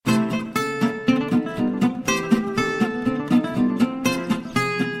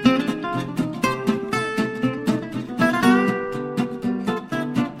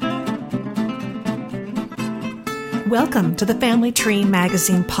Welcome to the Family Tree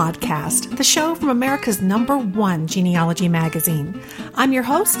Magazine podcast, the show from America's #1 genealogy magazine. I'm your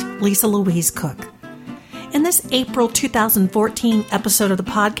host, Lisa Louise Cook. In this April 2014 episode of the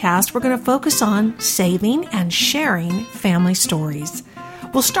podcast, we're going to focus on saving and sharing family stories.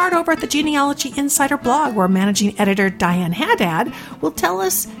 We'll start over at the Genealogy Insider blog, where managing editor Diane Haddad will tell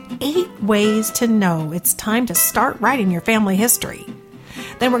us 8 ways to know it's time to start writing your family history.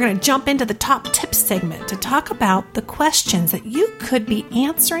 Then we're going to jump into the top tips segment to talk about the questions that you could be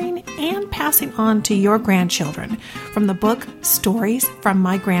answering and passing on to your grandchildren from the book Stories from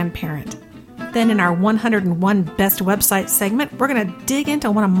My Grandparent. Then in our 101 Best Websites segment, we're going to dig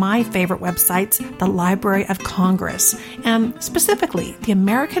into one of my favorite websites, the Library of Congress, and specifically the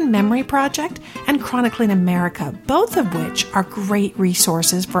American Memory Project and Chronicling America, both of which are great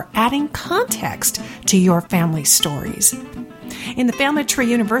resources for adding context to your family stories. In the Family Tree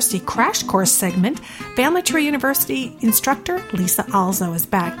University Crash Course segment, Family Tree University instructor Lisa Alzo is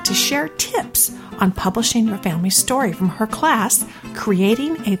back to share tips on publishing your family story from her class,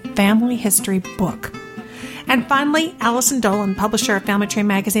 Creating a Family History Book. And finally, Allison Dolan, publisher of Family Tree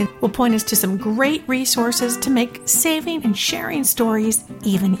Magazine, will point us to some great resources to make saving and sharing stories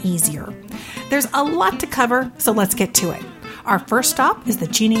even easier. There's a lot to cover, so let's get to it. Our first stop is the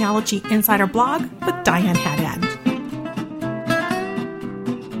Genealogy Insider blog with Diane Haddad.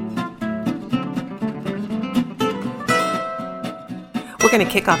 We're going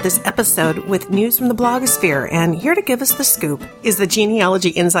to kick off this episode with news from the blogosphere, and here to give us the scoop is the Genealogy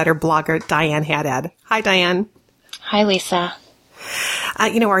Insider blogger, Diane Haddad. Hi, Diane. Hi, Lisa.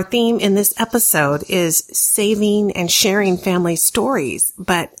 Our theme in this episode is saving and sharing family stories,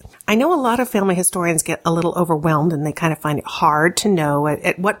 but I know a lot of family historians get a little overwhelmed and they kind of find it hard to know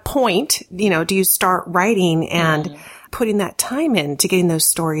at what point, do you start writing and putting that time in to getting those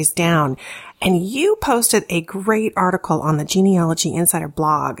stories down. And you posted a great article on the Genealogy Insider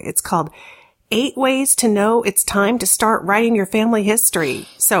blog. It's called 8 Ways to Know It's Time to Start Writing Your Family History.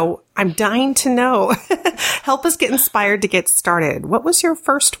 So I'm dying to know. Help us get inspired to get started. What was your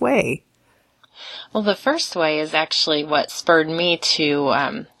first way? Well, the first way is actually what spurred me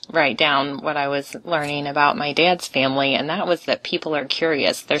to write down what I was learning about my dad's family, and that was that people are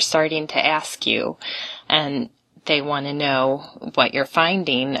curious. They're starting to ask you, and they want to know what you're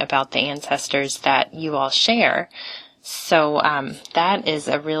finding about the ancestors that you all share. So that is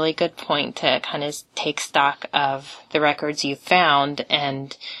a really good point to kind of take stock of the records you found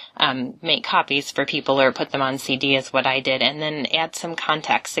and make copies for people or put them on CD is what I did, and then add some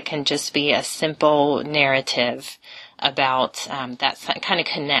context. It can just be a simple narrative about that kind of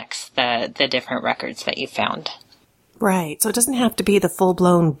connects the different records that you found. Right. So it doesn't have to be the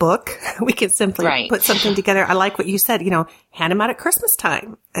full-blown book. We can simply put something together. I like what you said, hand them out at Christmas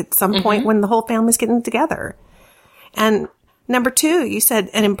time at some point when the whole family's getting together. And number 2, you said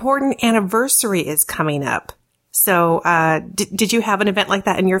an important anniversary is coming up. So did you have an event like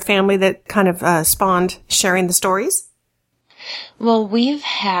that in your family that kind of spawned sharing the stories? Well, we've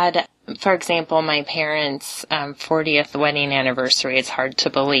had, for example, my parents' 40th wedding anniversary. It's hard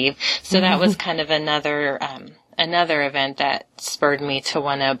to believe. So that was kind of another event that spurred me to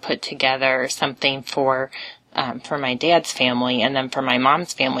want to put together something for my dad's family, and then for my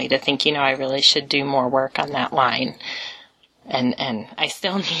mom's family to think, I really should do more work on that line. And I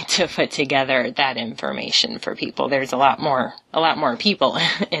still need to put together that information for people. There's a lot more people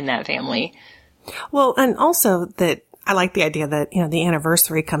in that family. Well, and also that I like the idea that, the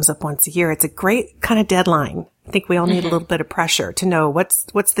anniversary comes up once a year. It's a great kind of deadline. I think we all need a little bit of pressure to know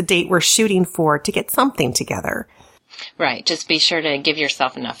what's the date we're shooting for to get something together. Right. Just be sure to give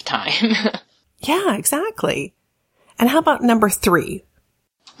yourself enough time. Yeah, exactly. And how about number 3?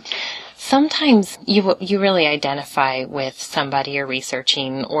 Sometimes you really identify with somebody you're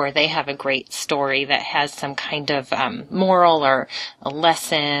researching, or they have a great story that has some kind of moral or a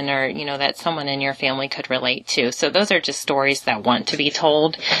lesson, or that someone in your family could relate to. So those are just stories that want to be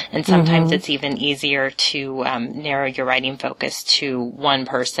told, and sometimes it's even easier to narrow your writing focus to one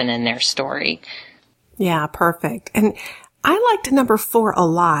person and their story. Yeah, perfect. And I liked number 4 a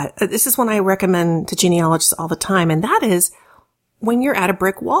lot. This is one I recommend to genealogists all the time, and that is when you're at a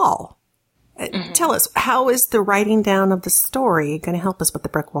brick wall. Tell us, how is the writing down of the story going to help us with the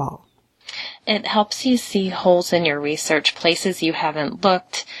brick wall? It helps you see holes in your research, places you haven't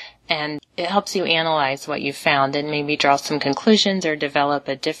looked, and it helps you analyze what you found and maybe draw some conclusions or develop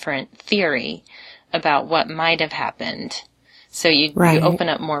a different theory about what might have happened. So you open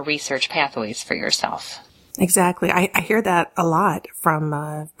up more research pathways for yourself. Exactly. I hear that a lot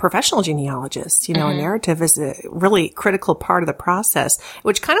from professional genealogists. A narrative is a really critical part of the process,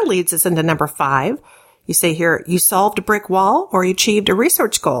 which kind of leads us into number 5. You say here, you solved a brick wall or you achieved a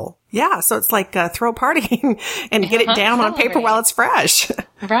research goal. Yeah. So it's like throw a party and get it down on paper while it's fresh.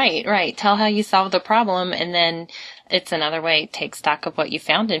 Right. Tell how you solved the problem. And then it's another way, take stock of what you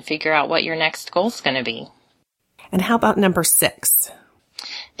found and figure out what your next goal is going to be. And how about number 6?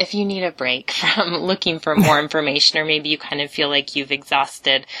 If you need a break from looking for more information, or maybe you kind of feel like you've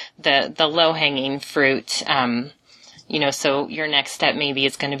exhausted the low-hanging fruit, so your next step maybe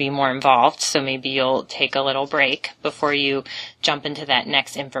is going to be more involved. So maybe you'll take a little break before you jump into that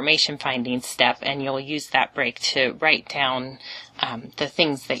next information finding step, and you'll use that break to write down the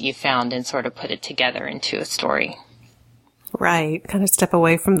things that you found and sort of put it together into a story. Right. Kind of step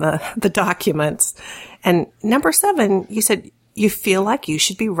away from the documents. And number 7, you said you feel like you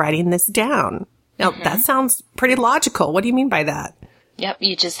should be writing this down. Now, that sounds pretty logical. What do you mean by that? Yep.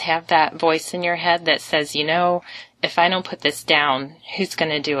 You just have that voice in your head that says, if I don't put this down, who's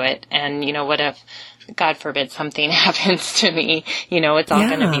going to do it? And, what if, God forbid, something happens to me? It's all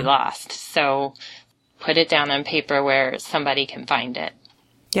going to be lost. So put it down on paper where somebody can find it.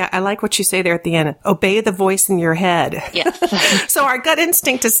 Yeah, I like what you say there at the end. Obey the voice in your head. Yes. So our gut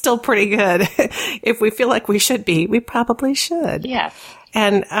instinct is still pretty good. If we feel like we should be, we probably should. Yes.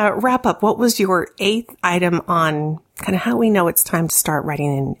 And wrap up, what was your 8th item on kind of how we know it's time to start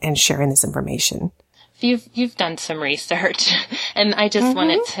writing and sharing this information? You've done some research, and I just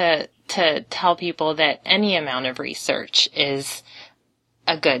wanted to tell people that any amount of research is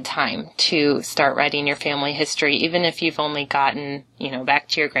a good time to start writing your family history. Even if you've only gotten, back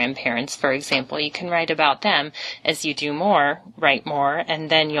to your grandparents, for example, you can write about them. As you do more, write more, and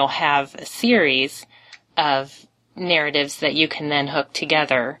then you'll have a series of narratives that you can then hook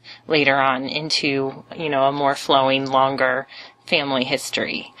together later on into, a more flowing, longer family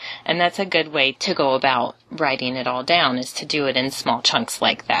history. And that's a good way to go about writing it all down, is to do it in small chunks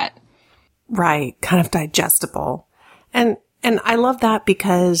like that. Right. Kind of digestible. And I love that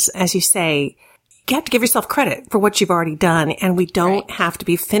because, as you say, you have to give yourself credit for what you've already done, and we don't have to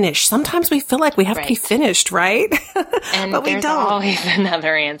be finished. Sometimes we feel like we have to be finished, right? And but we there's don't. Always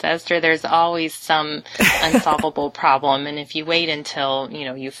another ancestor. There's always some unsolvable problem. And if you wait until,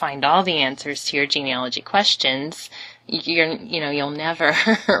 you find all the answers to your genealogy questions, you'll never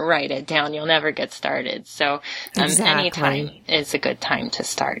write it down. You'll never get started. So any time is a good time to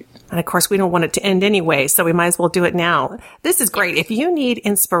start. And of course, we don't want it to end anyway, so we might as well do it now. This is great. If you need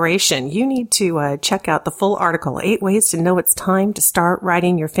inspiration, you need to check out the full article, 8 Ways to Know It's Time to Start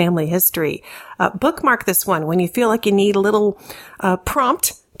Writing Your Family History. Bookmark this one when you feel like you need a little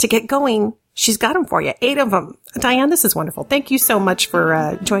prompt to get going. She's got them for you, 8 of them. Diane, this is wonderful. Thank you so much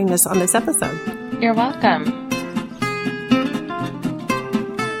for joining us on this episode. You're welcome.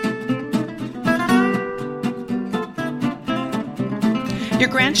 Your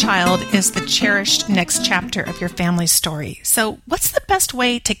grandchild is the cherished next chapter of your family story. So what's the best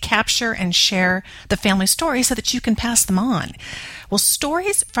way to capture and share the family story so that you can pass them on? Well,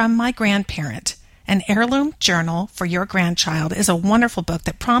 Stories from My Grandparent, an heirloom journal for your grandchild, is a wonderful book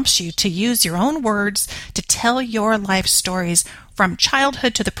that prompts you to use your own words to tell your life stories from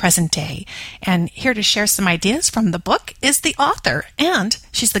childhood to the present day. And here to share some ideas from the book is the author, and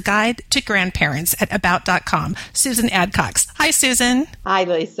she's the guide to grandparents at About.com, Susan Adcox. Hi, Susan. Hi,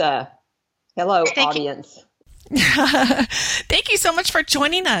 Lisa. Hello, audience. Thank you so much for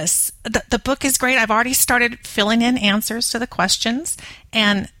joining us. The book is great. I've already started filling in answers to the questions,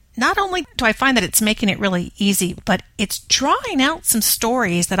 and not only do I find that it's making it really easy, but it's drawing out some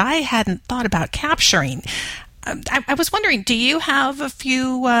stories that I hadn't thought about capturing. I was wondering, do you have a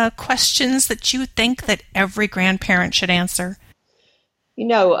few questions that you think that every grandparent should answer?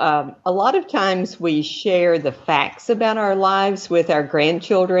 A lot of times we share the facts about our lives with our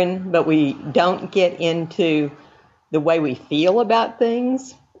grandchildren, but we don't get into the way we feel about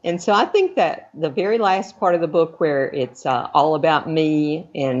things. And so I think that the very last part of the book, where it's all about me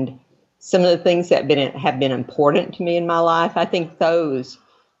and some of the things that have been important to me in my life, I think those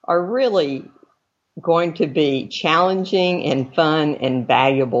are really going to be challenging and fun and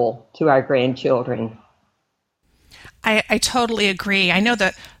valuable to our grandchildren. I totally agree. I know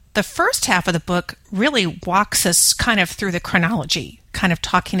that the first half of the book really walks us kind of through the chronology, kind of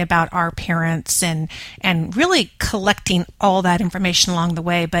talking about our parents and really collecting all that information along the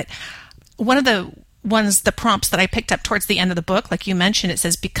way. But one of the prompts that I picked up towards the end of the book, like you mentioned, it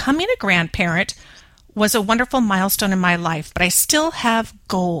says, becoming a grandparent was a wonderful milestone in my life, but I still have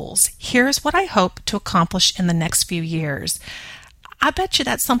goals. Here's what I hope to accomplish in the next few years. I bet you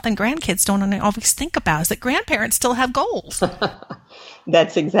that's something grandkids don't always think about, is that grandparents still have goals.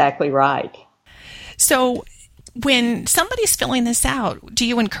 That's exactly right. So when somebody's filling this out, do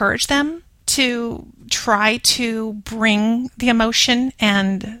you encourage them to try to bring the emotion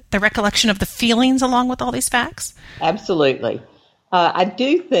and the recollection of the feelings along with all these facts? Absolutely. I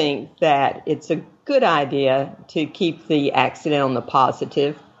do think that it's a good idea to keep the accident on the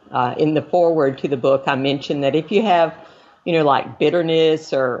positive. In the foreword to the book, I mentioned that if you have, like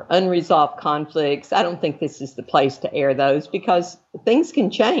bitterness or unresolved conflicts, I don't think this is the place to air those, because things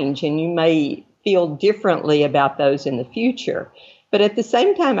can change and you may feel differently about those in the future. But at the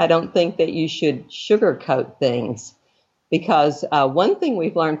same time, I don't think that you should sugarcoat things, because one thing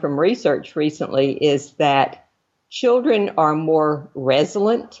we've learned from research recently is that children are more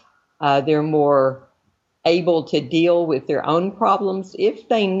resilient. They're more able to deal with their own problems if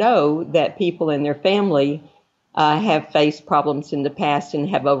they know that people in their family have faced problems in the past and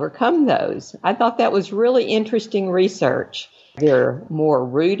have overcome those. I thought that was really interesting research. They're more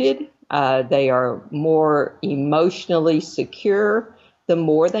rooted. They are more emotionally secure the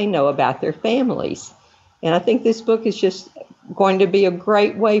more they know about their families. And I think this book is just going to be a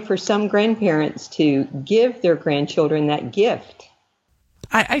great way for some grandparents to give their grandchildren that gift.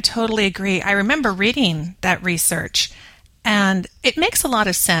 I totally agree. I remember reading that research, and it makes a lot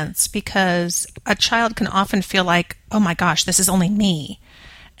of sense, because a child can often feel like, oh my gosh, this is only me,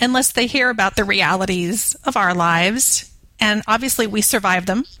 unless they hear about the realities of our lives. And obviously we survive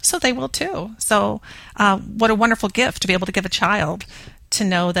them, so they will too. So what a wonderful gift to be able to give a child, to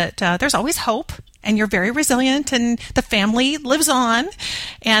know that there's always hope, and you're very resilient, and the family lives on,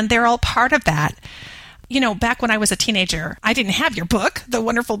 and they're all part of that. Back when I was a teenager, I didn't have your book, the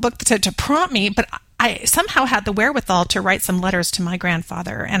wonderful book to prompt me, but I somehow had the wherewithal to write some letters to my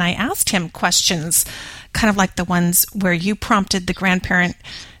grandfather. And I asked him questions, kind of like the ones where you prompted the grandparent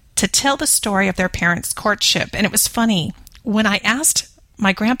to tell the story of their parents' courtship. And it was funny. When I asked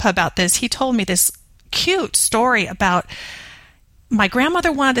my grandpa about this, he told me this cute story about my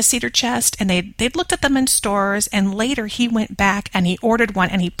grandmother wanted a cedar chest, and they'd looked at them in stores, and later he went back and he ordered one,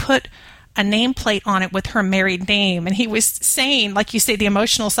 and he put a nameplate on it with her married name. And he was saying, like you say, the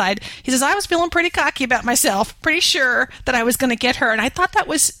emotional side. He says, I was feeling pretty cocky about myself, pretty sure that I was going to get her. And I thought that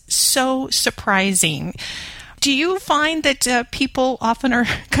was so surprising. Do you find that people often are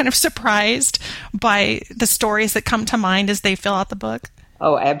kind of surprised by the stories that come to mind as they fill out the book?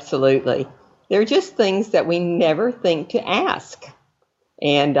 Oh, absolutely. They're just things that we never think to ask.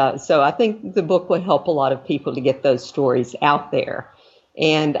 And so I think the book will help a lot of people to get those stories out there.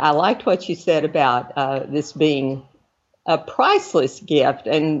 And I liked what you said about this being a priceless gift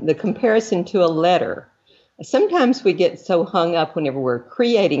and the comparison to a letter. Sometimes we get so hung up whenever we're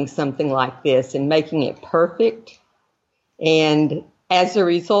creating something like this and making it perfect. And as a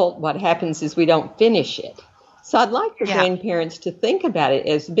result, what happens is we don't finish it. So I'd like for grandparents to think about it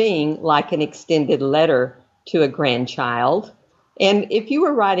as being like an extended letter to a grandchild. And if you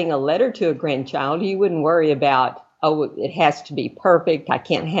were writing a letter to a grandchild, you wouldn't worry about, oh, it has to be perfect. I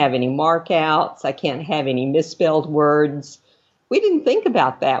can't have any markouts. I can't have any misspelled words. We didn't think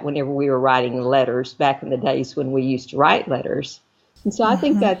about that whenever we were writing letters back in the days when we used to write letters. And so I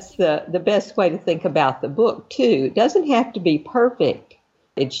think that's the best way to think about the book, too. It doesn't have to be perfect.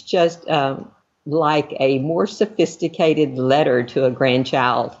 It's just like a more sophisticated letter to a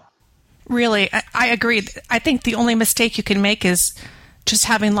grandchild. Really, I agree. I think the only mistake you can make is just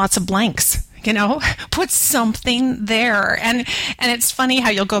having lots of blanks. Put something there. And it's funny how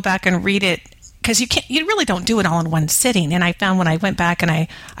you'll go back and read it, because you really don't do it all in one sitting. And I found when I went back and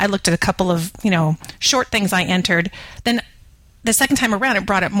I looked at a couple of, short things I entered, then the second time around it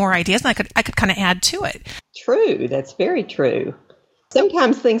brought up more ideas, and I could kind of add to it. True. That's very true.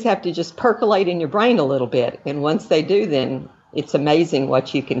 Sometimes things have to just percolate in your brain a little bit. And once they do, then it's amazing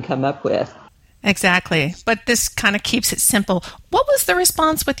what you can come up with. Exactly. But this kind of keeps it simple. What was the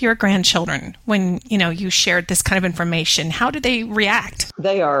response with your grandchildren when, you shared this kind of information? How did they react?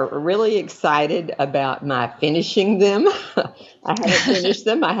 They are really excited about my finishing them. I haven't finished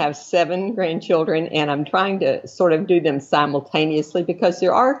them. I have 7 grandchildren, and I'm trying to sort of do them simultaneously, because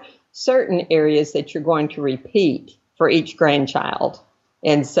there are certain areas that you're going to repeat for each grandchild.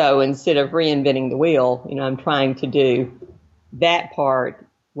 And so instead of reinventing the wheel, I'm trying to do that part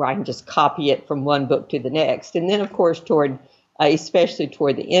where I can just copy it from one book to the next. And then, of course, especially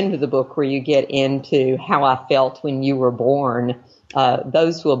toward the end of the book, where you get into how I felt when you were born,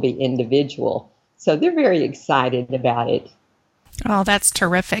 those will be individual. So they're very excited about it. Oh, that's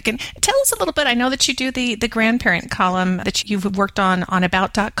terrific. And tell us a little bit. I know that you do the grandparent column that you've worked on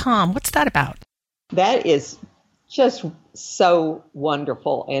about.com. What's that about? That is just so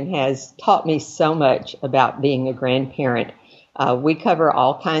wonderful and has taught me so much about being a grandparent. We cover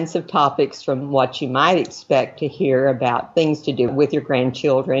all kinds of topics, from what you might expect to hear about things to do with your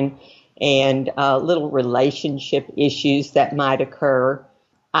grandchildren, and little relationship issues that might occur.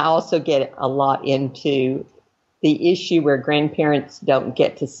 I also get a lot into the issue where grandparents don't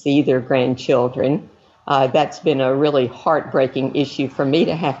get to see their grandchildren. That's been a really heartbreaking issue for me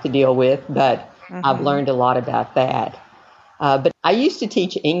to have to deal with, but I've learned a lot about that. But I used to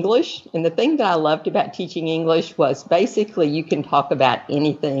teach English, and the thing that I loved about teaching English was basically you can talk about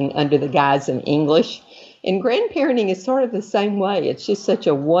anything under the guise of English. And grandparenting is sort of the same way. It's just such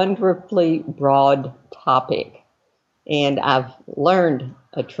a wonderfully broad topic. And I've learned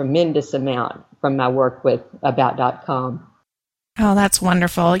a tremendous amount from my work with About.com. Oh, that's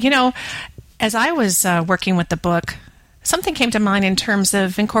wonderful. You know, as I was working with the book, something came to mind in terms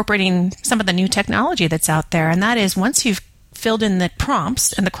of incorporating some of the new technology that's out there. And that is, once you've filled in the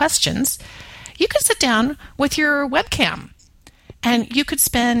prompts and the questions, you could sit down with your webcam and you could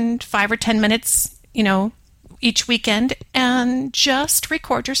spend 5 or 10 minutes, you know, each weekend and just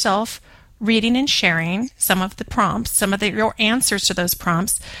record yourself reading and sharing some of the prompts, some of your answers to those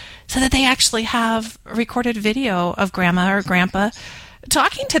prompts, so that they actually have a recorded video of grandma or grandpa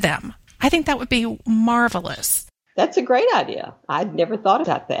talking to them. I think that would be marvelous. That's a great idea. I'd never thought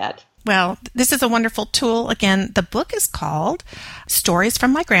about that. Well, this is a wonderful tool. Again, the book is called Stories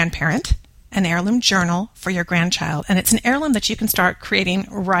from My Grandparent, an heirloom journal for your grandchild. And it's an heirloom that you can start creating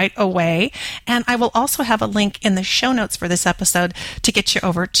right away. And I will also have a link in the show notes for this episode to get you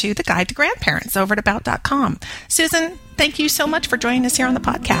over to the Guide to Grandparents over at About.com. Susan, thank you so much for joining us here on the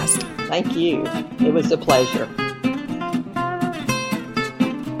podcast. Thank you. It was a pleasure.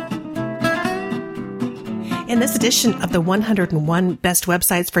 In this edition of the 101 Best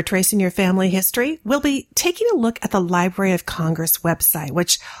Websites for Tracing Your Family History, we'll be taking a look at the Library of Congress website,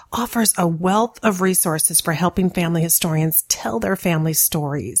 which offers a wealth of resources for helping family historians tell their family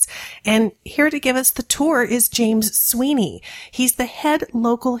stories. And here to give us the tour is James Sweeney. He's the head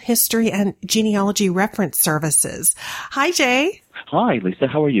local history and genealogy reference services. Hi, Jay. Hi, Lisa.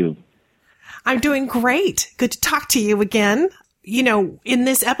 How are you? I'm doing great. Good to talk to you again. You know, in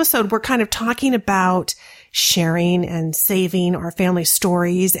this episode, we're kind of talking about sharing and saving our family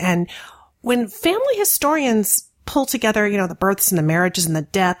stories. And when family historians pull together, you know, the births and the marriages and the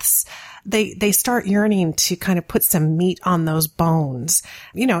deaths, they start yearning to kind of put some meat on those bones,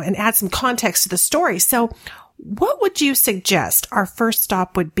 you know, and add some context to the story. So what would you suggest our first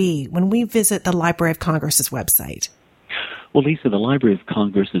stop would be when we visit the Library of Congress's website? Well, Lisa, the Library of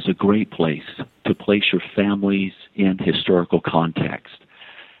Congress is a great place to place your families in historical context.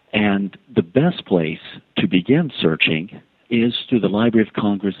 And the best place to begin searching is through the Library of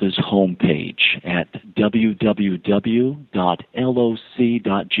Congress's homepage at www.loc.gov.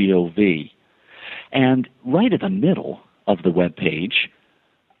 And right at the middle of the webpage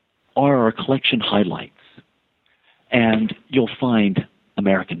are our collection highlights. And you'll find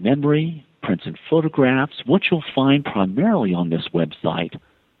American Memory, prints and photographs. What you'll find primarily on this website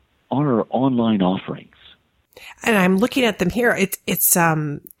are our online offerings. And I'm looking at them here. It's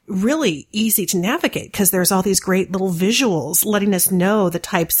really easy to navigate because there's all these great little visuals letting us know the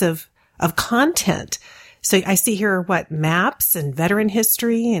types of content. So I see here, maps and veteran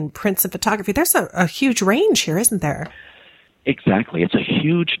history and prints and photography. There's a huge range here, isn't there? Exactly. It's a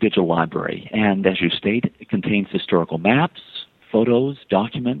huge digital library. And as you state, it contains historical maps, photos,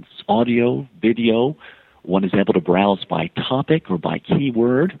 documents, audio, video. One is able to browse by topic or by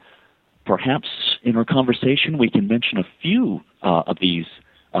keyword. Perhaps in our conversation we can mention a few of these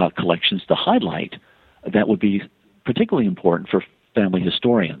collections to highlight that would be particularly important for family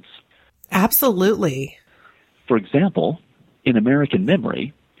historians. Absolutely. For example, in American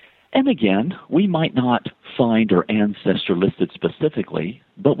Memory, and again, we might not find our ancestor listed specifically,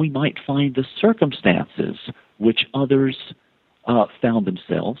 but we might find the circumstances which others found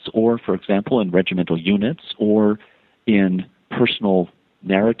themselves, or, for example, in regimental units or in personal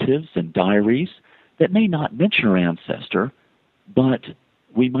narratives and diaries that may not mention our ancestor, but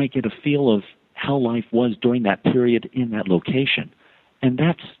we might get a feel of how life was during that period in that location. And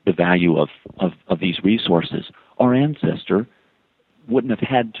that's the value of these resources. Our ancestor wouldn't have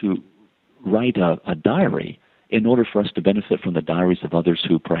had to write a diary in order for us to benefit from the diaries of others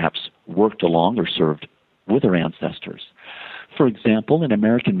who perhaps worked along or served with our ancestors. For example, in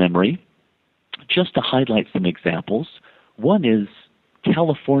American Memory, just to highlight some examples, one is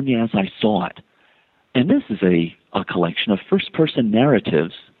California as I Saw It. And this is a collection of first-person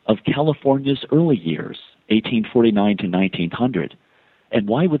narratives of California's early years, 1849 to 1900. And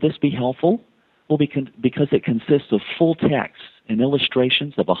why would this be helpful? Well, because it consists of full text and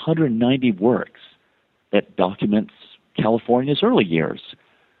illustrations of 190 works that documents California's early years,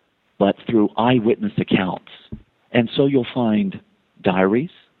 but through eyewitness accounts. And so you'll find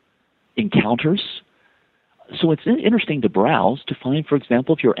diaries, encounters. So it's interesting to browse to find, for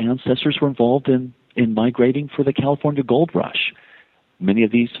example, if your ancestors were involved in migrating for the California gold rush. Many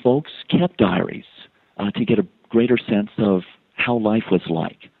of these folks kept diaries to get a greater sense of how life was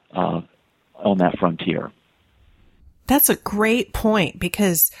like on that frontier. That's a great point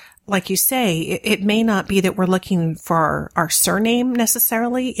because, like you say, it may not be that we're looking for our surname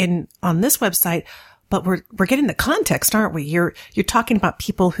necessarily on this website, but we're getting the context, aren't we? You're talking about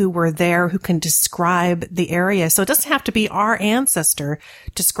people who were there who can describe the area. So it doesn't have to be our ancestor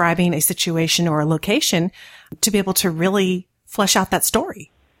describing a situation or a location to be able to really flesh out that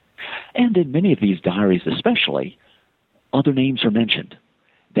story. And in many of these diaries especially, other names are mentioned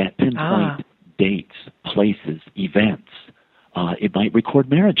that pinpoint dates, places, events. It might record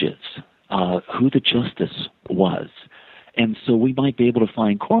marriages, who the justice was. And so we might be able to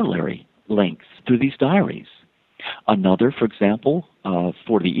find corollary links through these diaries. Another, for example,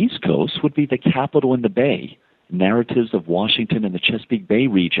 for the East Coast would be the Capital in the Bay, narratives of Washington and the Chesapeake Bay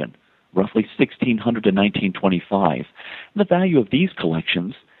region, roughly 1600 to 1925. And the value of these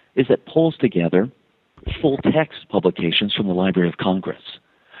collections is it pulls together full-text publications from the Library of Congress.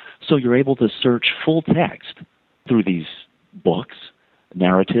 So you're able to search full text through these books,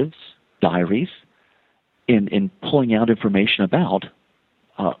 narratives, diaries, in pulling out information about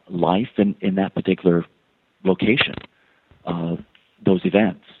life in that particular location, those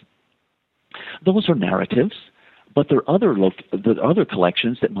events. Those are narratives, but there are other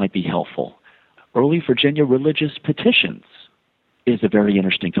collections that might be helpful. Early Virginia Religious Petitions is a very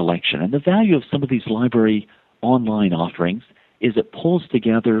interesting collection, and the value of some of these library online offerings is it pulls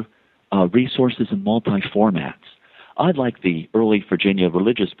together resources in multi-formats. I like the Early Virginia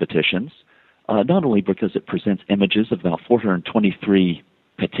Religious Petitions, not only because it presents images of about 423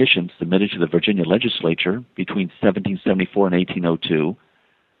 petitions submitted to the Virginia legislature between 1774 and 1802,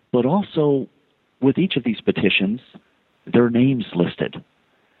 but also with each of these petitions, there are names listed,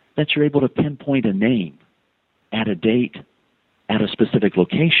 that you're able to pinpoint a name at a date at a specific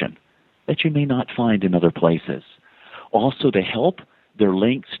location that you may not find in other places. Also to help, there are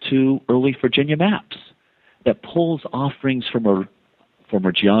links to Early Virginia maps that pulls offerings from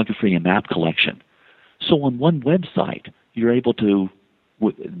our geography and map collection. So on one website, you're able to,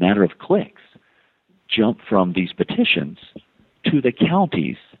 with a matter of clicks, jump from these petitions to the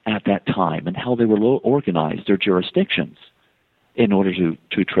counties at that time and how they were organized, their jurisdictions, in order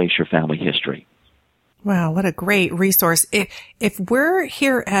to trace your family history. Wow, what a great resource. If we're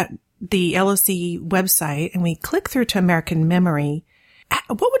here at the LOC website and we click through to American Memory,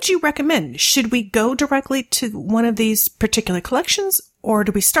 what would you recommend? Should we go directly to one of these particular collections, or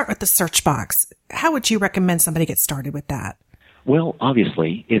do we start with the search box? How would you recommend somebody get started with that? Well,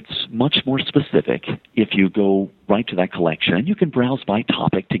 obviously, it's much more specific if you go right to that collection, and you can browse by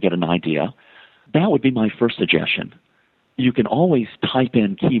topic to get an idea. That would be my first suggestion. You can always type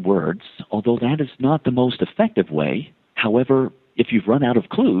in keywords, although that is not the most effective way. However, if you've run out of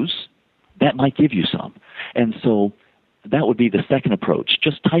clues, that might give you some. And so that would be the second approach.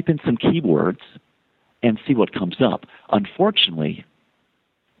 Just type in some keywords and see what comes up. Unfortunately,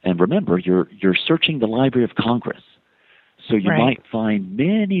 and remember, you're searching the Library of Congress, so you might find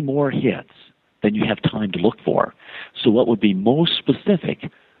many more hits than you have time to look for. So what would be most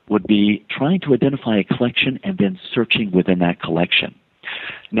specific would be trying to identify a collection and then searching within that collection.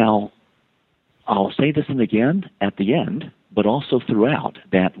 Now, I'll say this again at the end, but also throughout,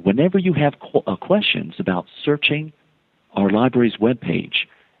 that whenever you have questions about searching our library's webpage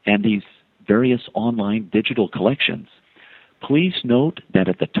and these various online digital collections, please note that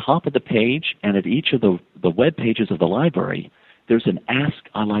at the top of the page and at each of the web pages of the library, there's an Ask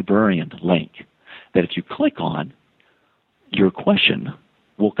a Librarian link that if you click on, your question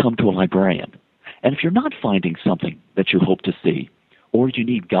will come to a librarian. And if you're not finding something that you hope to see, or you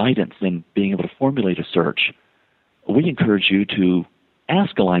need guidance in being able to formulate a search, we encourage you to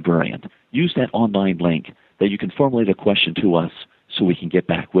ask a librarian. Use that online link that you can formulate a question to us so we can get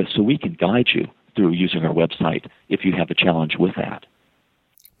back with, so we can guide you through using our website if you have a challenge with that.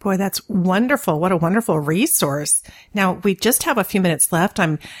 Boy, that's wonderful. What a wonderful resource. Now, we just have a few minutes left.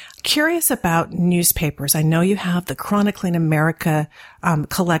 I'm curious about newspapers. I know you have the Chronicling America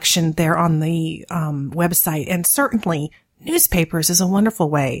collection there on the website, and certainly newspapers is a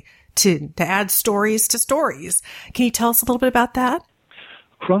wonderful way to add stories to stories. Can you tell us a little bit about that?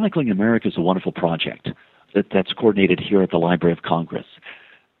 Chronicling America is a wonderful project that's coordinated here at the Library of Congress.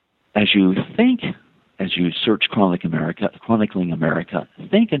 As you search Chronicling America,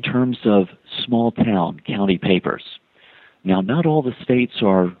 think in terms of small-town county papers. Now, not all the states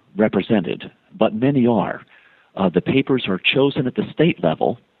are represented, but many are. The papers are chosen at the state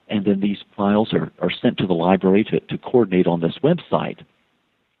level, and then these files are sent to the library to coordinate on this website.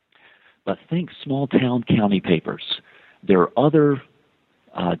 But think small town county papers. There are other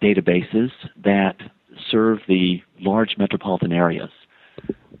databases that serve the large metropolitan areas.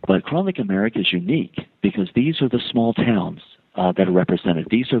 But Chronicling America is unique because these are the small towns that are represented.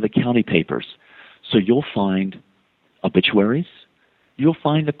 These are the county papers. So you'll find obituaries, you'll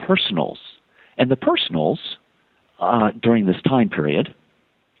find the personals. And the personals, during this time period,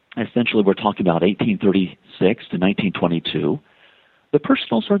 essentially we're talking about 1836 to 1922, the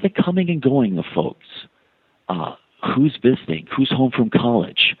personals are the coming and going of folks. Who's visiting, who's home from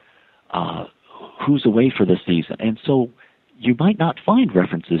college, who's away for the season. And so you might not find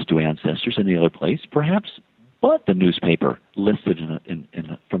references to ancestors in any other place, perhaps but the newspaper listed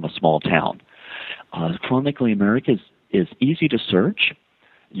from a small town. Chronicling America is easy to search.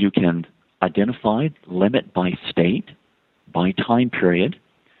 You can identify, limit by state, by time period,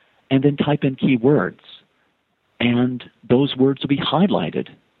 and then type in keywords. And those words will be highlighted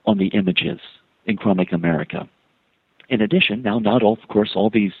on the images in Chronicling America. In addition, now not all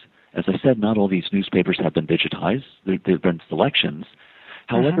these, as I said, not all these newspapers have been digitized. There have been selections.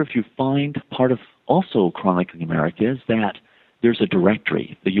 However, if you find part of also Chronicling America is that there's a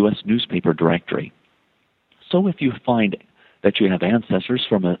directory, the U.S. newspaper directory. So if you find that you have ancestors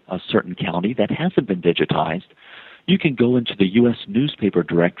from a certain county that hasn't been digitized, you can go into the U.S. newspaper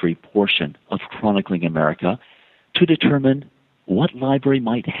directory portion of Chronicling America to determine what library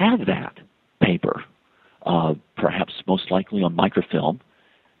might have that paper, perhaps most likely on microfilm,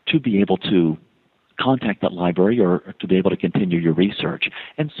 to be able to contact that library or to be able to continue your research.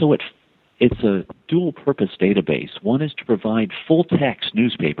 And so it's a dual-purpose database. One is to provide full-text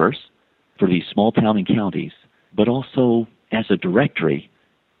newspapers for these small town and counties, but also as a directory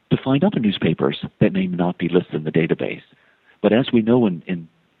to find other newspapers that may not be listed in the database. But as we know in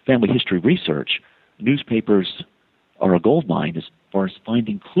family history research, newspapers are a goldmine as far as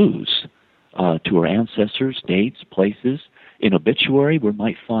finding clues to our ancestors, dates, places. In obituary, we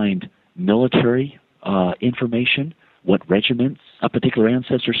might find military information, what regiments a particular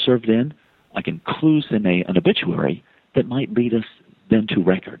ancestor served in, like in clues in an obituary that might lead us then to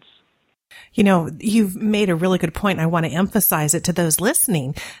records. You know, you've made a really good point. I want to emphasize it to those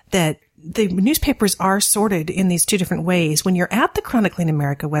listening that the newspapers are sorted in these two different ways. When you're at the Chronicling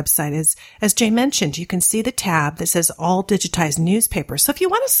America website, as Jay mentioned, you can see the tab that says all digitized newspapers. So if you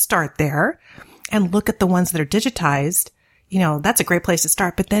want to start there and look at the ones that are digitized, you know, that's a great place to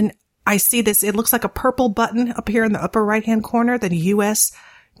start. But then I see this, it looks like a purple button up here in the upper right-hand corner, the U.S.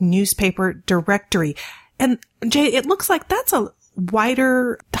 newspaper directory. And Jay, it looks like that's a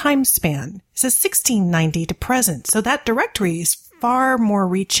wider time span. It says 1690 to present. So that directory is far more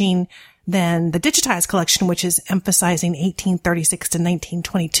reaching than the digitized collection, which is emphasizing 1836 to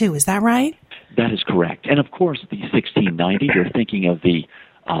 1922. Is that right? That is correct. And of course, the 1690, you're thinking of the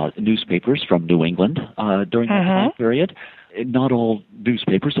newspapers from New England during that time period. Not all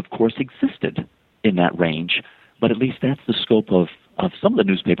newspapers, of course, existed in that range, but at least that's the scope of some of the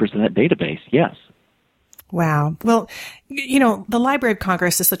newspapers in that database, yes. Wow. Well, you know, the Library of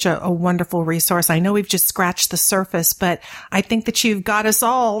Congress is such a wonderful resource. I know we've just scratched the surface, but I think that you've got us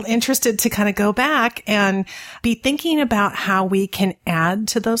all interested to kind of go back and be thinking about how we can add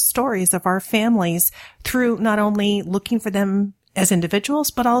to those stories of our families through not only looking for them as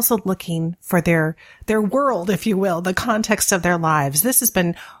individuals, but also looking for their world, if you will, the context of their lives. This has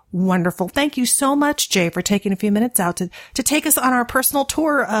been wonderful. Thank you so much, Jay, for taking a few minutes out to take us on our personal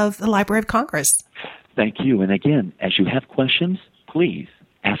tour of the Library of Congress. Thank you. And again, as you have questions, please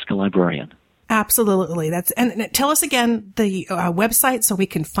ask a librarian. Absolutely. And tell us again the website so we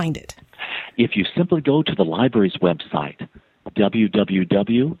can find it. If you simply go to the library's website,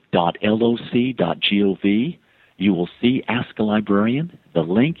 www.loc.gov, you will see Ask a Librarian, the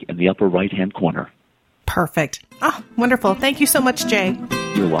link in the upper right-hand corner. Perfect. Oh, wonderful. Thank you so much, Jay.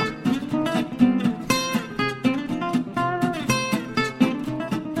 You're welcome.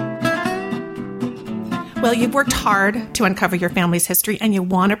 Well, you've worked hard to uncover your family's history, and you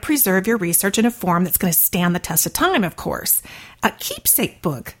want to preserve your research in a form that's going to stand the test of time, of course. A keepsake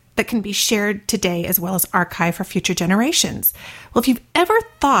book that can be shared today as well as archived for future generations. Well, if you've ever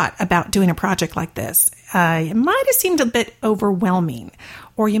thought about doing a project like this, it might have seemed a bit overwhelming,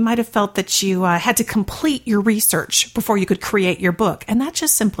 or you might have felt that you had to complete your research before you could create your book, and that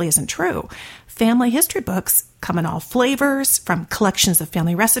just simply isn't true. Family history books come in all flavors, from collections of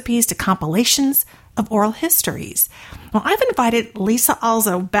family recipes to compilations of oral histories. Well, I've invited Lisa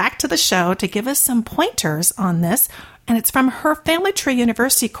Alzo back to the show to give us some pointers on this, and it's from her Family Tree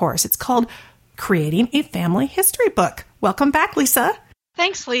University course. It's called Creating a Family History Book. Welcome back, Lisa.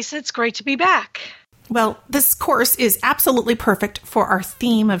 Thanks, Lisa. It's great to be back. Well, this course is absolutely perfect for our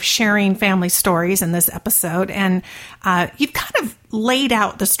theme of sharing family stories in this episode. And you've kind of laid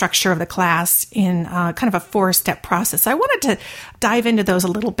out the structure of the class in kind of a 4-step process. I wanted to dive into those a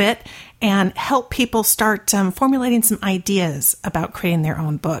little bit and help people start formulating some ideas about creating their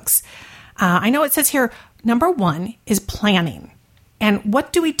own books. I know it says here, number 1 is planning. And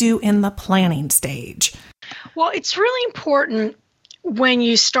what do we do in the planning stage? Well, it's really important when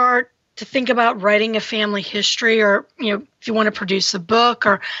you start to think about writing a family history, or, if you want to produce a book,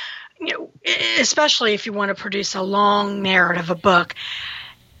 or, especially if you want to produce a long narrative, a book,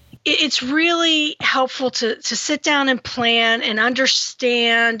 it's really helpful to sit down and plan and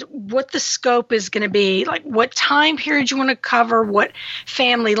understand what the scope is going to be, like what time period you want to cover, what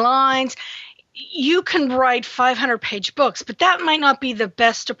family lines. You can write 500-page books, but that might not be the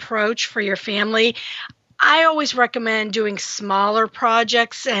best approach for your family. I always recommend doing smaller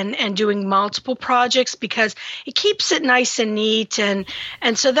projects and doing multiple projects, because it keeps it nice and neat. And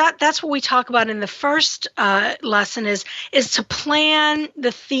so that's what we talk about in the first lesson is to plan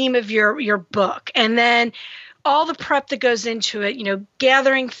the theme of your book. And then all the prep that goes into it,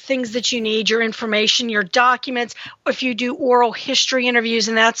 gathering things that you need, your information, your documents, if you do oral history interviews,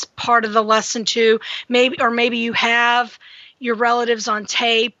 and that's part of the lesson too, maybe you have your relatives on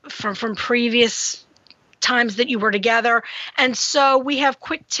tape from previous times that you were together. And so we have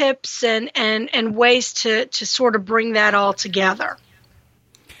quick tips and ways to sort of bring that all together.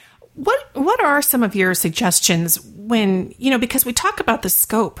 What are some of your suggestions when, because we talk about the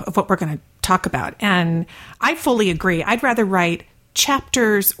scope of what we're going to talk about, and I fully agree. I'd rather write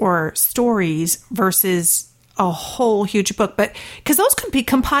chapters or stories versus a whole huge book, but because those can be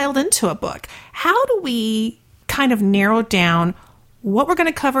compiled into a book. How do we kind of narrow down what we're going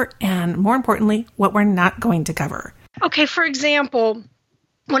to cover, and more importantly, what we're not going to cover? Okay, for example,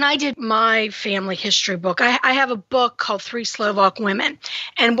 when I did my family history book, I have a book called 3 Slovak Women.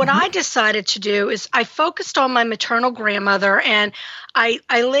 And what I decided to do is I focused on my maternal grandmother, and I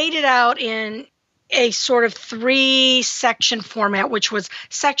laid it out in a sort of 3-section format, which was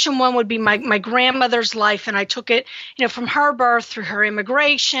section 1 would be my grandmother's life. And I took it, from her birth through her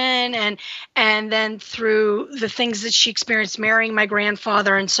immigration and then through the things that she experienced marrying my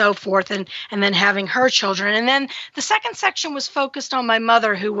grandfather and so forth, and then having her children. And then the second section was focused on my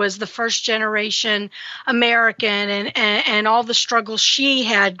mother, who was the first generation American, and all the struggles she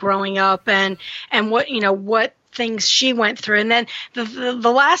had growing up, and what things she went through. And then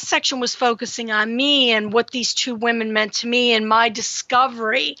the last section was focusing on me and what these 2 women meant to me and my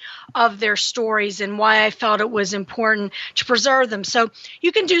discovery of their stories and why I felt it was important to preserve them. So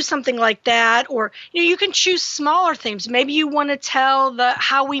you can do something like that, or you can choose smaller themes. Maybe you want to tell the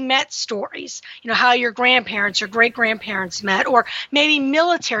how we met stories, how your grandparents or great-grandparents met, or maybe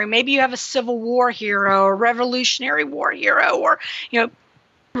military. Maybe you have a Civil War hero or Revolutionary War hero, or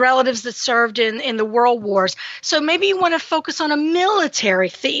relatives that served in the world wars. So maybe you want to focus on a military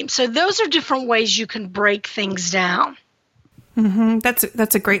theme. So those are different ways you can break things down. Mm-hmm.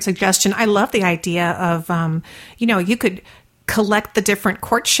 That's a great suggestion. I love the idea of, you could collect the different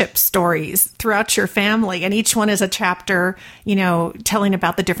courtship stories throughout your family, and each one is a chapter, telling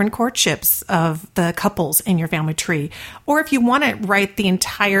about the different courtships of the couples in your family tree. Or if you want to write the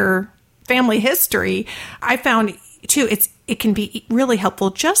entire family history, I found too, it can be really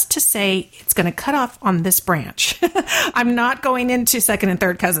helpful just to say it's going to cut off on this branch. I'm not going into second and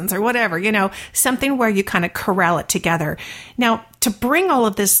third cousins or whatever, something where you kind of corral it together. Now, to bring all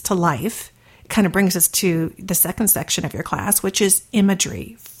of this to life kind of brings us to the second section of your class, which is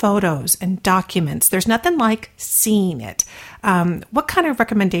imagery, photos, and documents. There's nothing like seeing it. What kind of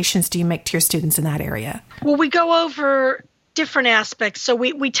recommendations do you make to your students in that area? Well, we go over different aspects. So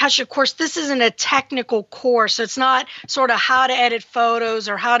we touch, of course, this isn't a technical course. So it's not sort of how to edit photos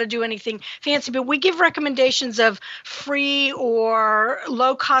or how to do anything fancy, but we give recommendations of free or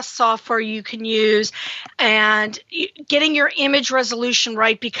low-cost software you can use, and getting your image resolution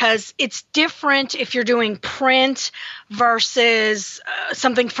right, because it's different if you're doing print versus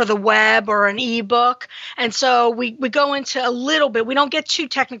something for the web or an ebook. And so we go into a little bit. We don't get too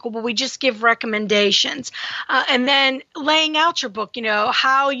technical, but we just give recommendations. And then laying out your book,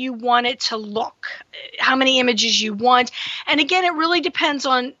 how you want it to look, how many images you want. And again, it really depends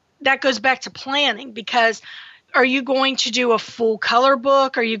on, that goes back to planning, because are you going to do a full color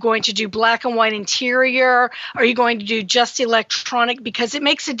book? Are you going to do black and white interior? Are you going to do just electronic? Because it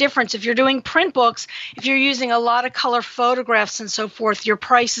makes a difference. If you're doing print books, if you're using a lot of color photographs and so forth, your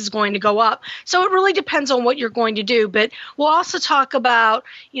price is going to go up. So it really depends on what you're going to do. But we'll also talk about,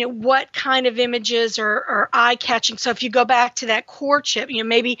 what kind of images are eye-catching. So if you go back to that courtship,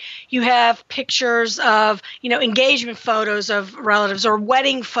 maybe you have pictures of, engagement photos of relatives or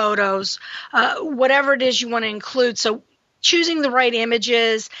wedding photos, whatever it is you want to include. So choosing the right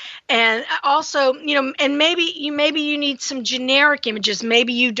images, and also, and maybe you need some generic images.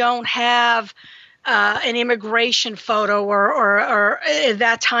 Maybe you don't have an immigration photo or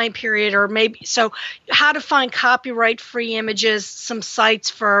that time period, or maybe so how to find copyright-free images, some sites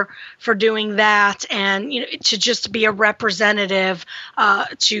for doing that, and to just be a representative,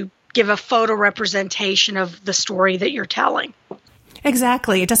 to give a photo representation of the story that you're telling.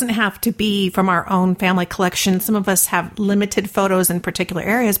 Exactly. It doesn't have to be from our own family collection. Some of us have limited photos in particular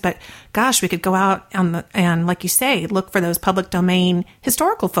areas, but gosh, we could go out and like you say, look for those public domain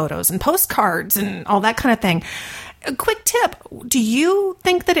historical photos and postcards and all that kind of thing. A quick tip. Do you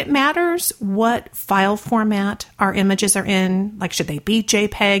think that it matters what file format our images are in? Like, should they be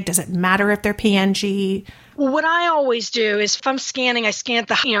JPEG? Does it matter if they're PNG? Well, what I always do is if I'm scanning, I scan at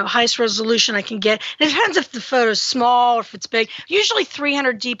the highest resolution I can get. It depends if the photo's small or if it's big. Usually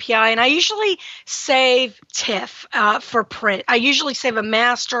 300 DPI, and I usually save TIFF for print. I usually save a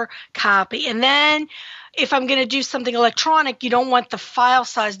master copy, and then if I'm going to do something electronic, you don't want the file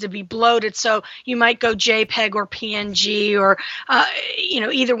size to be bloated, so you might go JPEG or PNG or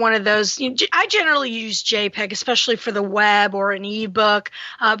either one of those. I generally use JPEG, especially for the web or an ebook,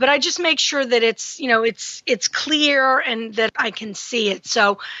 but I just make sure that it's clear and that I can see it.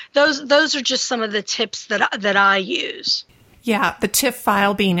 So those are just some of the tips that I use. Yeah, the TIFF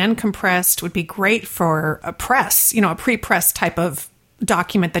file being uncompressed would be great for a press, a pre-press type of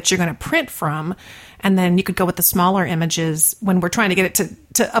document that you're going to print from. And then you could go with the smaller images when we're trying to get it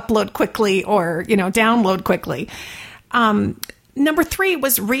to upload quickly or, download quickly. Number 3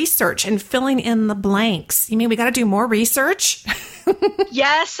 was research and filling in the blanks. You mean we got to do more research?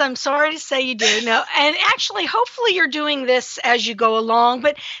 Yes, I'm sorry to say you do. No, and actually, hopefully you're doing this as you go along,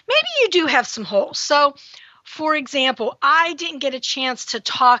 but maybe you do have some holes. So, for example, I didn't get a chance to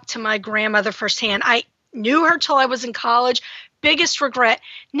talk to my grandmother firsthand. I knew her till I was in college. Biggest regret,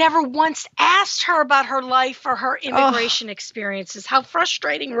 never once asked her about her life or her immigration experiences. How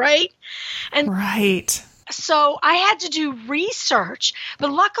frustrating, right? Right. So I had to do research, but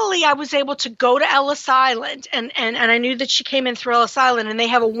luckily I was able to go to Ellis Island, and I knew that she came in through Ellis Island, and they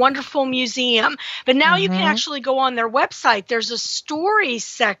have a wonderful museum. But now you can actually go on their website. There's a stories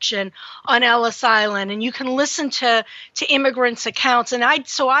section on Ellis Island, and you can listen to immigrants' accounts. And I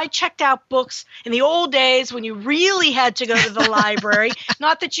checked out books in the old days when you really had to go to the library.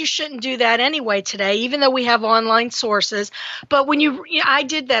 Not that you shouldn't do that anyway today, even though we have online sources. But when I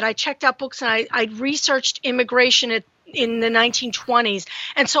did that. I checked out books, and I researched immigration in the 1920s,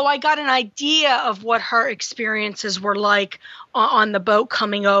 and so I got an idea of what her experiences were like on the boat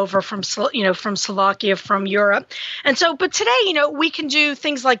coming over from Slovakia, from Europe. And so, but today, we can do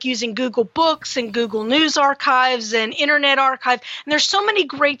things like using Google Books and Google News Archives and Internet Archive, and there's so many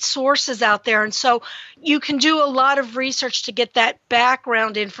great sources out there, and so you can do a lot of research to get that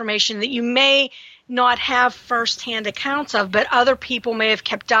background information that you may not have firsthand accounts of, but other people may have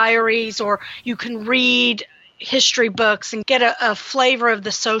kept diaries, or you can read history books and get a flavor of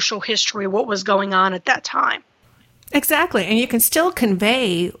the social history, what was going on at that time. Exactly. And you can still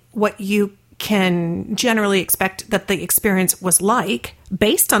convey what you can generally expect that the experience was like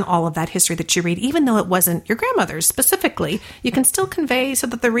based on all of that history that you read, even though it wasn't your grandmother's specifically. You can still convey so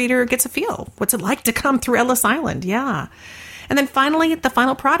that the reader gets a feel. What's it like to come through Ellis Island? Yeah. And then finally, the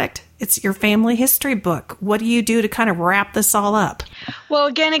final product, it's your family history book. What do you do to kind of wrap this all up? Well,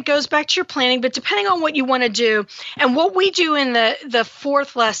 again, it goes back to your planning, but depending on what you want to do, and what we do in the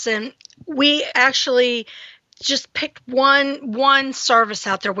fourth lesson, we actually just picked one service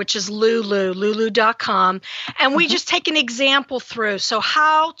out there, which is lulu.com, and we just take an example through. So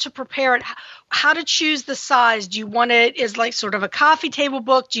how to prepare it, how to choose the size. Do you want it as like sort of a coffee table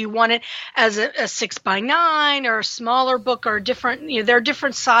book? Do you want it as a 6x9 or a smaller book, or different? There are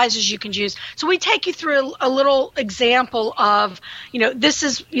different sizes you can choose. So we take you through a little example of, this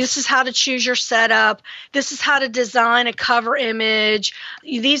is how to choose your setup. This is how to design a cover image.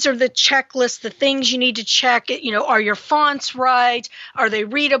 These are the checklists, the things you need to check. Are your fonts right? Are they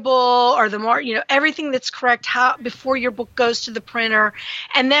readable? Are the everything that's correct before your book goes to the printer?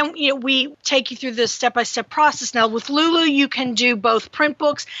 And then we take take you through the step-by-step process. Now, with Lulu, you can do both print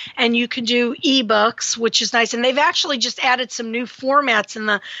books and you can do ebooks, which is nice. And they've actually just added some new formats in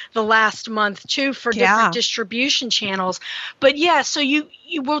the last month, too, for different distribution channels. But, yeah, so you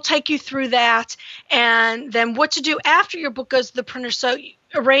will take you through that. And then what to do after your book goes to the printer. So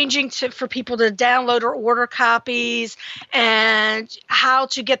arranging for people to download or order copies and how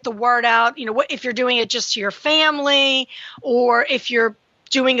to get the word out, if you're doing it just to your family or if you're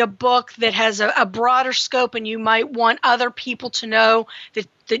doing a book that has a broader scope and you might want other people to know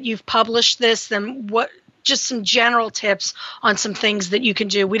that you've published this, then just some general tips on some things that you can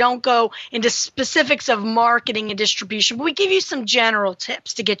do. We don't go into specifics of marketing and distribution, but we give you some general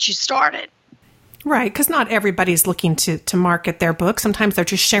tips to get you started. Right, because not everybody's looking to market their book. Sometimes they're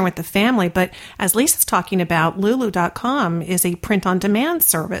just sharing with the family. But as Lisa's talking about, Lulu.com is a print-on-demand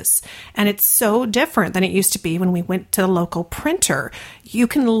service. And it's so different than it used to be when we went to the local printer. You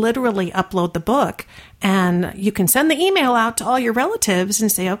can literally upload the book and you can send the email out to all your relatives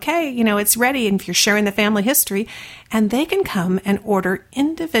and say, okay, it's ready. And if you're sharing the family history, and they can come and order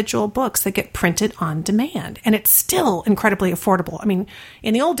individual books that get printed on demand. And it's still incredibly affordable. I mean,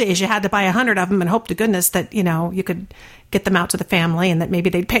 in the old days, you had to buy 100 of them and hope to goodness that, you could get them out to the family and that maybe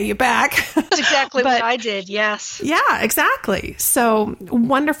they'd pay you back. That's exactly what I did, yes. Yeah, exactly. So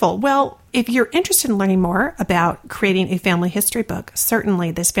wonderful. Well, if you're interested in learning more about creating a family history book,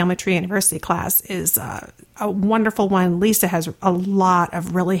 certainly this Family Tree University class is a wonderful one. Lisa has a lot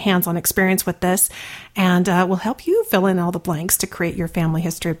of really hands-on experience with this and will help you fill in all the blanks to create your family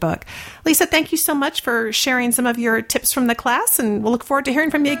history book. Lisa, thank you so much for sharing some of your tips from the class, and we'll look forward to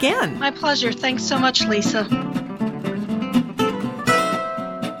hearing from you again. My pleasure. Thanks so much, Lisa.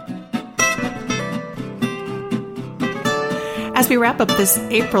 As we wrap up this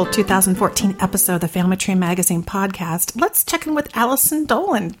April 2014 episode of the Family Tree Magazine podcast, let's check in with Allison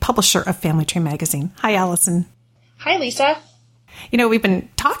Dolan, publisher of Family Tree Magazine. Hi, Allison. Hi, Lisa. We've been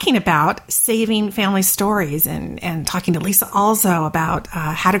talking about saving family stories and talking to Lisa also about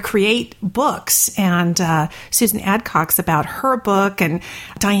how to create books, and Susan Adcox about her book, and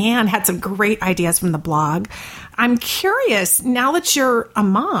Diane had some great ideas from the blog. I'm curious, now that you're a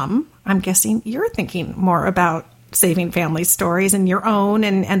mom, I'm guessing you're thinking more about saving family stories and your own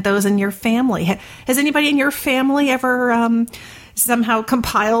and those in your family. Has anybody in your family ever somehow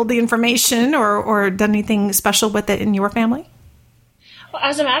compiled the information or done anything special with it in your family? Well,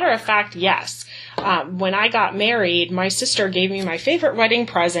 as a matter of fact, yes. When I got married, my sister gave me my favorite wedding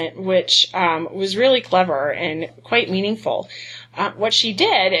present, which was really clever and quite meaningful. What she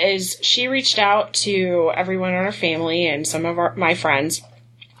did is she reached out to everyone in our family and some of my friends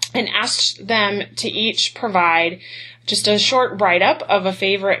and asked them to each provide just a short write-up of a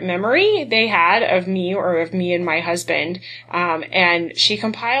favorite memory they had of me or of me and my husband. And she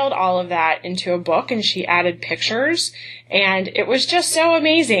compiled all of that into a book, and she added pictures. And it was just so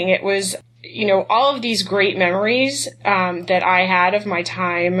amazing. It was, all of these great memories that I had of my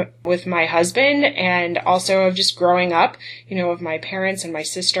time with my husband, and also of just growing up, of my parents and my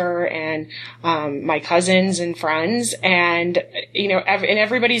sister and my cousins and friends, and in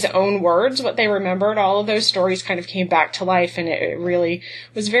everybody's own words, what they remembered. All of those stories kind of came back to life, and it really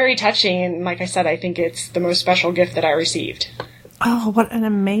was very touching. And like I said, I think it's the most special gift that I received. Oh, what an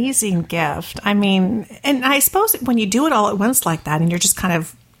amazing gift. I mean, and I suppose when you do it all at once like that and you're just kind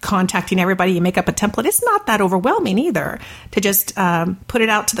of contacting everybody, you make up a template, it's not that overwhelming either to just put it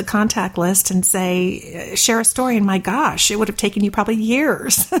out to the contact list and say, share a story. And my gosh, it would have taken you probably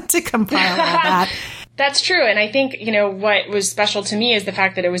years to compile all that. That's true. And I think, what was special to me is the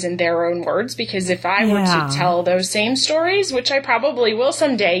fact that it was in their own words, because if I were to tell those same stories, which I probably will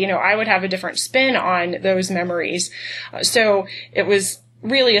someday, I would have a different spin on those memories. So it was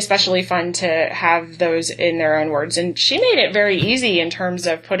really especially fun to have those in their own words. And she made it very easy in terms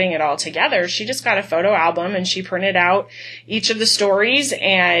of putting it all together. She just got a photo album and she printed out each of the stories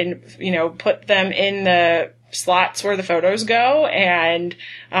and, put them in the slots where the photos go and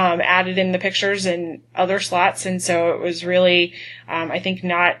added in the pictures and other slots. And so it was really, I think,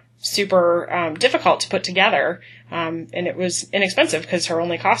 not super difficult to put together. And it was inexpensive because her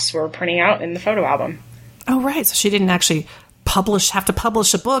only costs were printing out in the photo album. Oh, right. So she didn't actually have to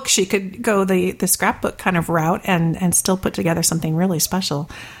publish a book. She could go the scrapbook kind of route and still put together something really special.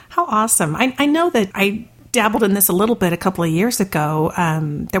 How awesome. I know that I dabbled in this a little bit a couple of years ago.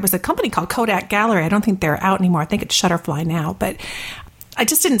 There was a company called Kodak Gallery. I don't think they're out anymore. I think it's Shutterfly now, but I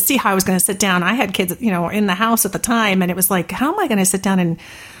just didn't see how I was going to sit down. I had kids, in the house at the time, and it was like, how am I going to sit down and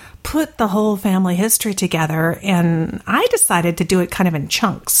put the whole family history together? And I decided to do it kind of in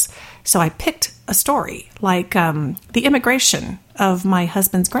chunks. So I picked a story like the immigration of my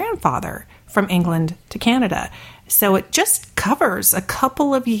husband's grandfather from England to Canada. So it just covers a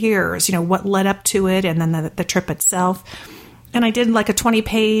couple of years, what led up to it and then the trip itself. And I did like a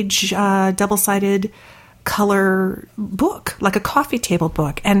 20-page double-sided color book, like a coffee table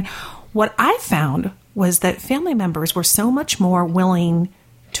book. And what I found was that family members were so much more willing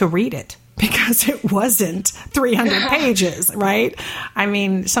to read it because it wasn't 300 pages, right? I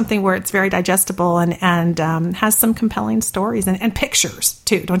mean, something where it's very digestible and has some compelling stories and pictures,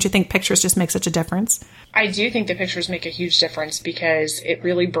 too. Don't you think pictures just make such a difference? I do think the pictures make a huge difference because it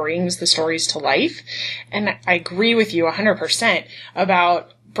really brings the stories to life. And I agree with you 100%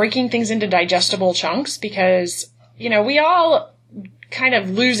 about breaking things into digestible chunks because, we all kind of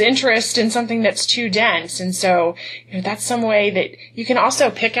lose interest in something that's too dense. And so, that's some way that you can also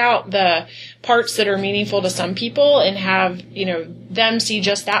pick out the parts that are meaningful to some people and have, them see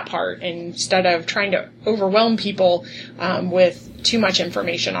just that part instead of trying to overwhelm people with too much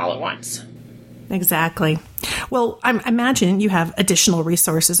information all at once. Exactly. Well, I imagine you have additional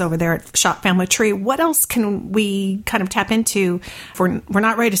resources over there at Shop Family Tree. What else can we kind of tap into if we're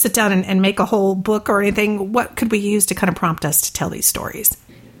not ready to sit down and make a whole book or anything? What could we use to kind of prompt us to tell these stories?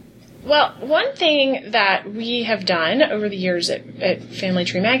 Well, one thing that we have done over the years at Family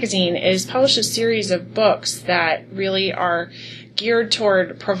Tree Magazine is publish a series of books that really are geared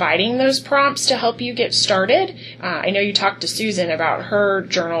toward providing those prompts to help you get started. I know you talked to Susan about her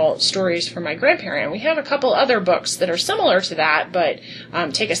journal stories from my grandparent. We have a couple other books that are similar to that, but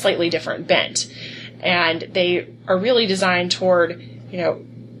take a slightly different bent. And they are really designed toward,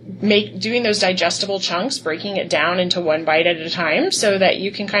 doing those digestible chunks, breaking it down into one bite at a time so that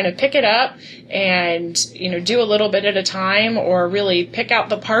you can kind of pick it up and, do a little bit at a time or really pick out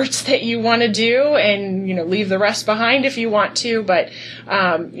the parts that you want to do and, leave the rest behind if you want to, but,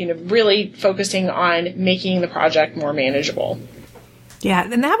 really focusing on making the project more manageable. Yeah,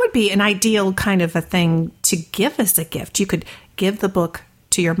 and that would be an ideal kind of a thing to give as a gift. You could give the book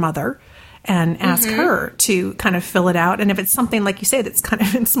to your mother and ask her to kind of fill it out. And if it's something, like you say, that's kind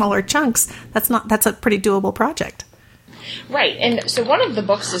of in smaller chunks, that's a pretty doable project. Right. And so one of the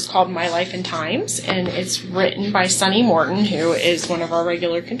books is called My Life in Times, and it's written by Sunny Morton, who is one of our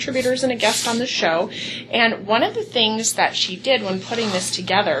regular contributors and a guest on the show. And one of the things that she did when putting this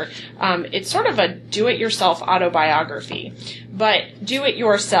together, it's sort of a do-it-yourself autobiography. But do it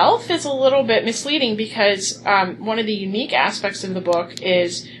yourself is a little bit misleading because one of the unique aspects of the book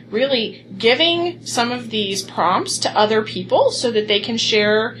is really giving some of these prompts to other people so that they can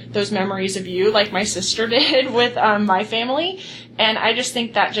share those memories of you, like my sister did with my family. And I just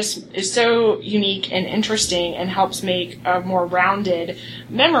think that just is so unique and interesting and helps make a more rounded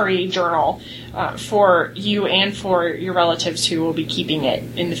memory journal for you and for your relatives who will be keeping it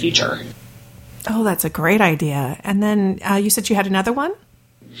in the future. Oh, that's a great idea. And then you said you had another one?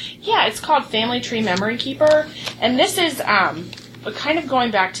 Yeah, it's called Family Tree Memory Keeper. And this is kind of going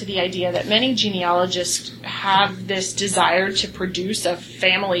back to the idea that many genealogists have this desire to produce a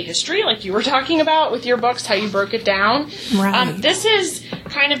family history, like you were talking about with your books, how you broke it down. Right. This is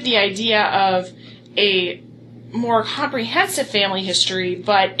kind of the idea of a more comprehensive family history,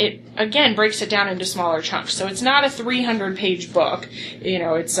 but it, again, breaks it down into smaller chunks. So it's not a 300-page book.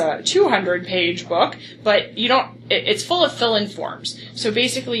 It's a 200-page book, but it's full of fill-in forms. So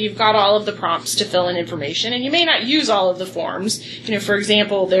basically, you've got all of the prompts to fill in information, and you may not use all of the forms. For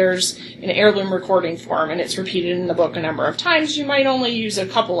example, there's an heirloom recording form, and it's repeated in the book a number of times. You might only use a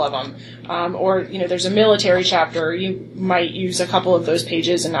couple of them. Or there's a military chapter. You might use a couple of those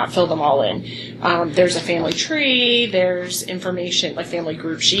pages and not fill them all in. There's a family tree. There's information like family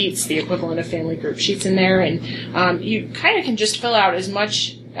group sheets, the equivalent of family group sheets in there. And you kind of can just fill out as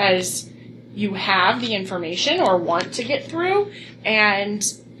much as you have the information or want to get through. And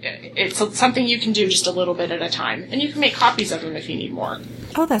it's something you can do just a little bit at a time. And you can make copies of them if you need more.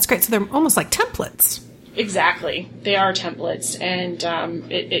 Oh, that's great. So they're almost like templates. Exactly. They are templates, and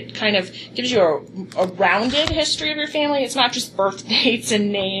it kind of gives you a rounded history of your family. It's not just birth dates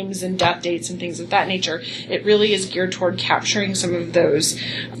and names and death dates and things of that nature. It really is geared toward capturing some of those,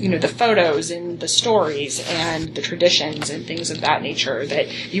 the photos and the stories and the traditions and things of that nature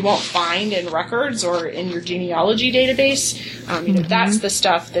that you won't find in records or in your genealogy database. That's the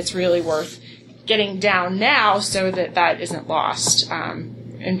stuff that's really worth getting down now so that isn't lost.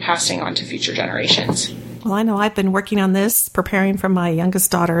 And passing on to future generations. Well, I know I've been working on this, preparing for my youngest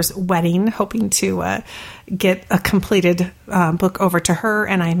daughter's wedding, hoping to get a completed book over to her.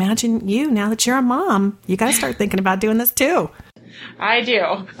 And I imagine now that you're a mom, you got to start thinking about doing this too. I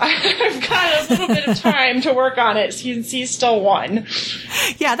do. I've got a little bit of time to work on it. So you can see still one.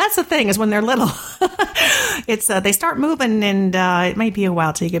 Yeah, that's the thing is when they're little, it's they start moving, and it may be a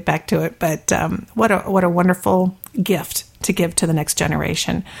while till you get back to it. But what a wonderful gift to give to the next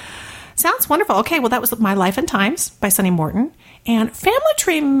generation. Sounds wonderful. Okay, well, that was My Life and Times by Sunny Morton. And Family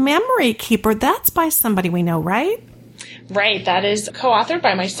Tree Memory Keeper, that's by somebody we know, right? Right. That is co-authored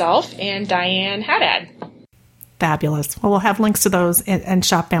by myself and Diane Haddad. Fabulous. Well, we'll have links to those and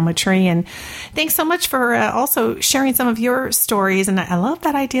Shop Family Tree. And thanks so much for also sharing some of your stories. And I love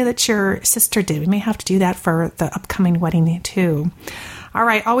that idea that your sister did. We may have to do that for the upcoming wedding, too. All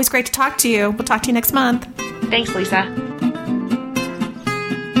right. Always great to talk to you. We'll talk to you next month. Thanks, Lisa.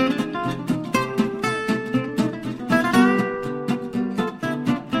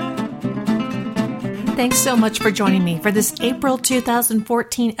 Thanks so much for joining me for this April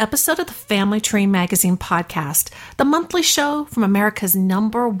 2014 episode of the Family Tree Magazine podcast, the monthly show from America's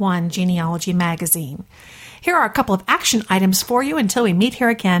 #1 genealogy magazine. Here are a couple of action items for you until we meet here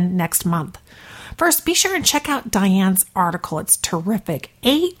again next month. First, be sure and check out Diane's article. It's terrific.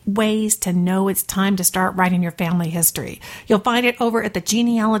 8 ways to know it's time to start writing your family history. You'll find it over at the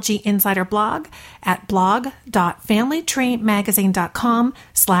Genealogy Insider blog at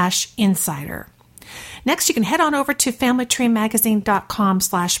blog.familytreemagazine.com/insider. Next, you can head on over to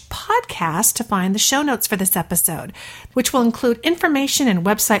familytreemagazine.com/podcast to find the show notes for this episode, which will include information and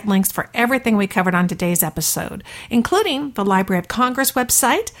website links for everything we covered on today's episode, including the Library of Congress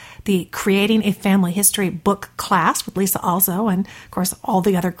website, the Creating a Family History book class with Lisa Alzo, and, of course, all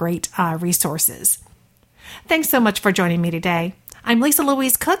the other great resources. Thanks so much for joining me today. I'm Lisa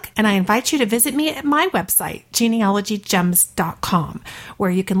Louise Cook, and I invite you to visit me at my website, genealogygems.com, where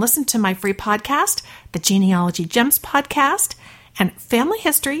you can listen to my free podcast, the Genealogy Gems Podcast, and Family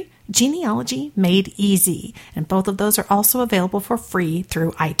History Genealogy Made Easy. And both of those are also available for free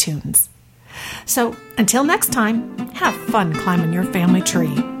through iTunes. So until next time, have fun climbing your family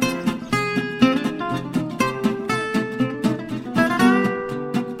tree.